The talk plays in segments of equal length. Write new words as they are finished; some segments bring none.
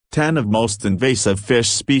10 of most invasive fish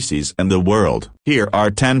species in the world. Here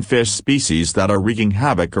are 10 fish species that are wreaking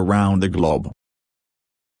havoc around the globe.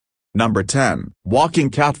 Number 10. Walking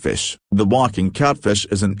catfish. The walking catfish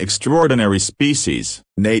is an extraordinary species,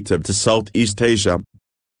 native to Southeast Asia.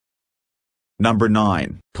 Number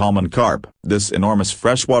 9. Common carp. This enormous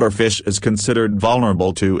freshwater fish is considered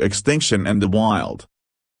vulnerable to extinction in the wild.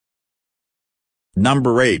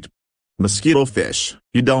 Number 8. Mosquito fish.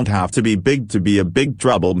 You don't have to be big to be a big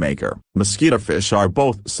troublemaker. Mosquito fish are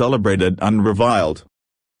both celebrated and reviled.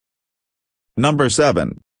 Number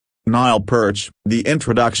 7. Nile perch. The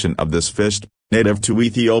introduction of this fish, native to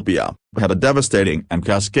Ethiopia, had a devastating and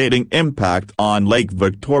cascading impact on Lake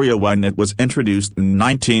Victoria when it was introduced in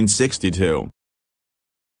 1962.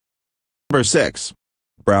 Number 6.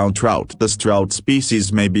 Brown trout. This trout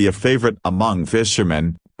species may be a favorite among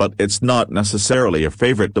fishermen, but it's not necessarily a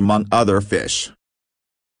favorite among other fish.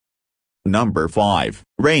 Number 5.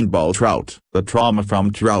 Rainbow trout. The trauma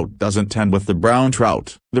from trout doesn't end with the brown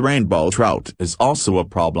trout. The rainbow trout is also a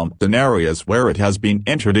problem in areas where it has been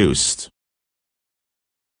introduced.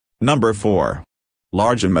 Number 4.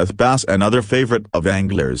 Largemouth bass. Another favorite of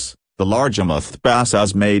anglers, the largemouth bass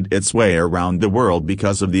has made its way around the world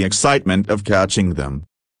because of the excitement of catching them.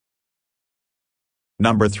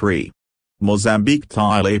 Number 3. Mozambique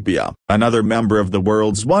Tilapia. Another member of the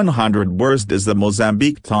world's 100 worst is the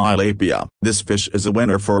Mozambique Tilapia. This fish is a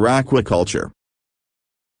winner for aquaculture.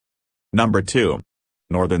 Number 2.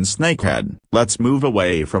 Northern Snakehead. Let's move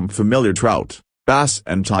away from familiar trout, bass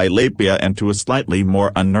and tilapia into a slightly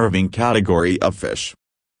more unnerving category of fish.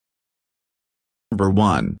 Number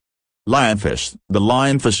 1. Lionfish. The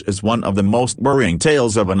lionfish is one of the most worrying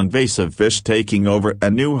tales of an invasive fish taking over a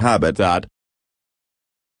new habitat.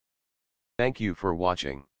 Thank you for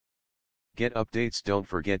watching. Get updates, don't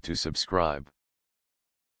forget to subscribe.